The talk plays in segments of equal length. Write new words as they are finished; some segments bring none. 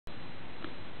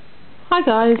Hi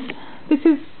guys, this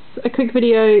is a quick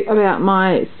video about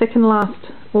my second last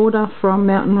order from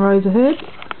MRH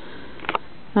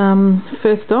Haul.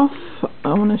 First off, I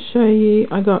want to show you,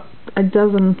 I got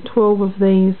 12 of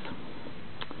these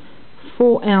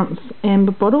 4-ounce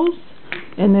amber bottles,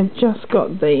 and they've just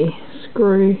got the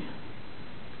screw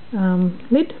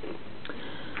lid.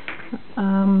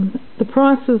 The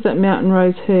prices at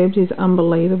MRH Haul is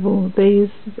unbelievable.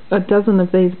 A dozen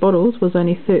of these bottles was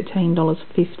only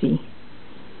 $13.50.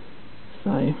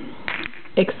 So,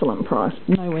 excellent price.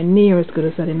 Nowhere near as good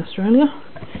as that in Australia.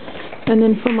 And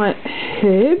then for my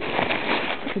herbs,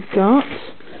 I've got,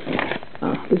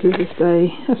 this is just a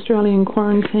Australian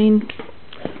quarantine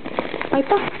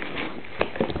paper.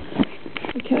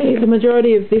 Okay, the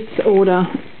majority of this order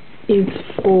is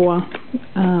for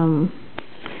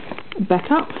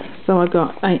backup. So I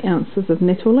got 8 ounces of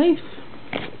nettle leaf.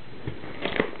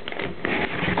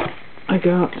 I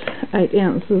got 8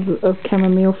 ounces of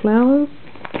chamomile flowers.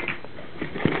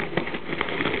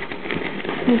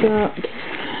 I got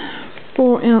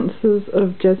 4 ounces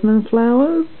of jasmine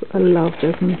flowers. I love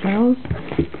jasmine flowers.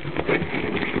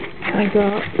 I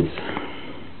got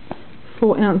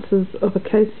 4 ounces of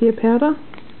acacia powder.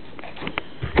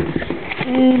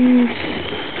 And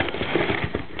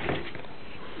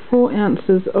 4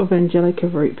 ounces of angelica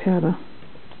root powder.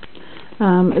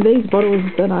 These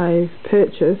bottles that I've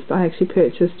purchased, I actually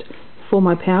purchased for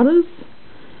my powders.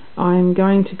 I'm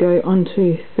going to go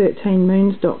onto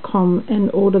 13moons.com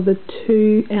and order the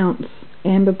 2-ounce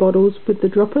amber bottles with the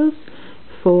droppers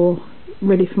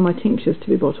ready for my tinctures to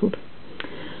be bottled.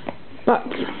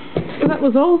 So that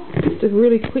was all. Just a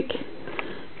really quick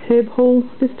herb haul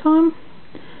this time.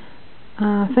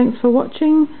 Thanks for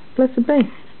watching. Blessed be.